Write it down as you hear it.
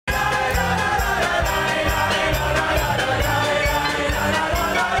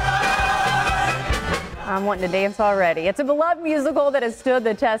I'm wanting to dance already. It's a beloved musical that has stood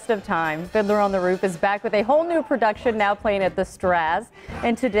the test of time. Fiddler on the Roof is back with a whole new production now playing at the Straz.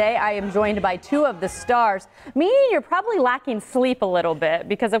 And today I am joined by two of the stars, meaning you're probably lacking sleep a little bit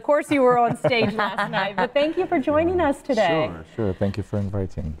because of course you were on stage last night. But thank you for joining us today. Sure. Thank you for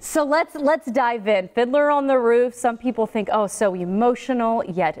inviting. So let's dive in. Fiddler on the Roof. Some people think, oh, so emotional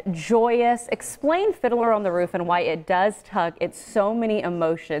yet joyous. Explain Fiddler on the Roof and why it does tug at so many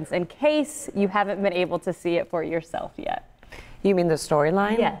emotions in case you haven't been able to see it for yourself yet. You mean the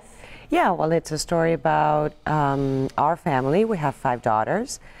storyline? Yes. Yeah, well, it's a story about our family. We have 5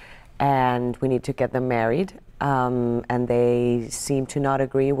 daughters, and we need to get them married. And they seem to not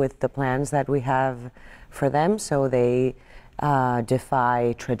agree with the plans that we have for them, so they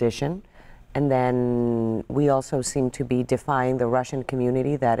defy tradition. And then we also seem to be defying the Russian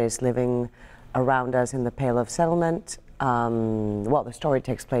community that is living around us in the Pale of Settlement. Well, the story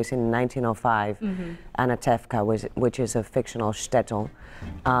takes place in 1905, Anatevka, which is a fictional shtetl.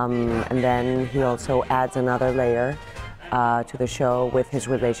 And then he also adds another layer to the show with his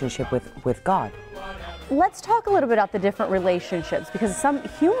relationship with God. Let's talk a little bit about the different relationships, because some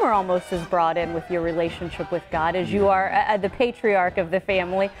humor almost is brought in with your relationship with God, as you are the patriarch of the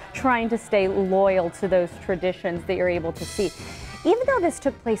family, trying to stay loyal to those traditions that you're able to see. Even though this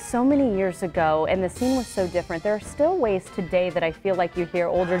took place so many years ago and the scene was so different, there are still ways today that I feel like you hear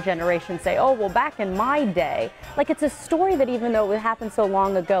older generations say, oh, well, back in my day. Like, it's a story that even though it happened so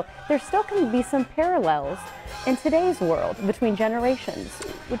long ago, there still can be some parallels in today's world between generations.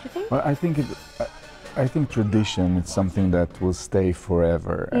 Would you think? Well, I think tradition is something that will stay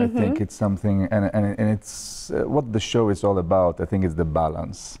forever. I think it's something, and it's what the show is all about. I think it's the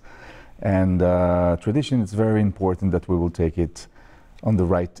balance. And tradition is very important that we will take it on the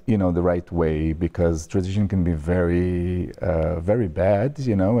right, the right way, because tradition can be very, very bad,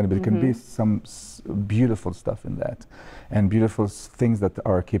 and it can be some beautiful stuff in that, and beautiful things that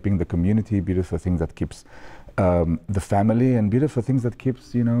are keeping the community, beautiful things that keeps the family, and beautiful things that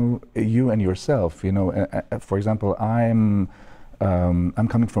keeps, you and yourself. For example, I'm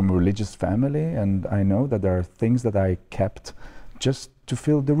coming from a religious family, and I know that there are things that I kept just to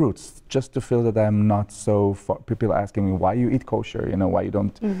feel the roots, just to feel that I'm not so far. People asking me, why you eat kosher, why you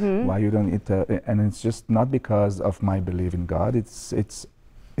don't eat, and it's just not because of my belief in God. It's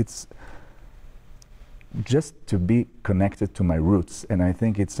just to be connected to my roots, and I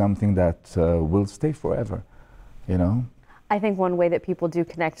think it's something that will stay forever, I think one way that people do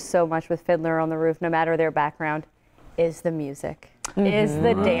connect so much with Fiddler on the Roof, no matter their background, is the music, is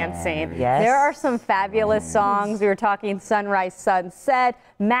the dancing. Yes. There are some fabulous songs. We were talking Sunrise, Sunset,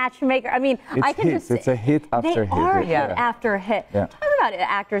 Matchmaker. I mean, it's a hit after hit. They are hit after hit. Yeah. Talk about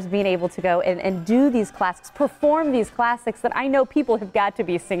actors being able to go and do these classics, perform these classics that I know people have got to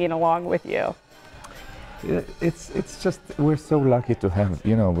be singing along with you. It's just, we're so lucky to have,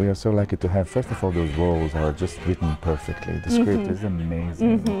 we are so lucky to have, first of all, those roles are just written perfectly. The script is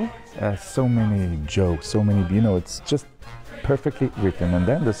amazing. So many jokes, so many, it's just perfectly written. And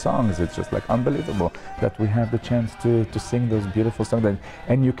then the songs, it's just like unbelievable that we have the chance to sing those beautiful songs.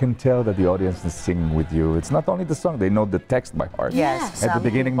 And you can tell that the audience is singing with you. It's not only the song, they know the text by heart. Yes. At the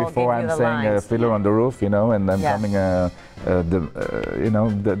beginning, before I'm saying Fiddler on the Roof, and I'm coming,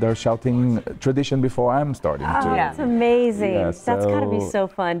 they're shouting tradition before I'm starting to. Oh, that's amazing. Yeah, that's got to be so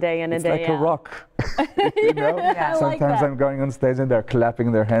fun day in and day out. It's like a rock. Sometimes like I'm going on stage and they're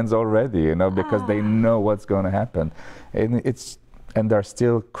clapping their hands already, because they know what's going to happen. And they're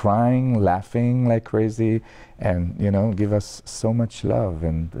still crying, laughing like crazy, and give us so much love,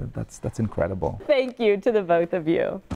 and that's incredible. Thank you to the both of you.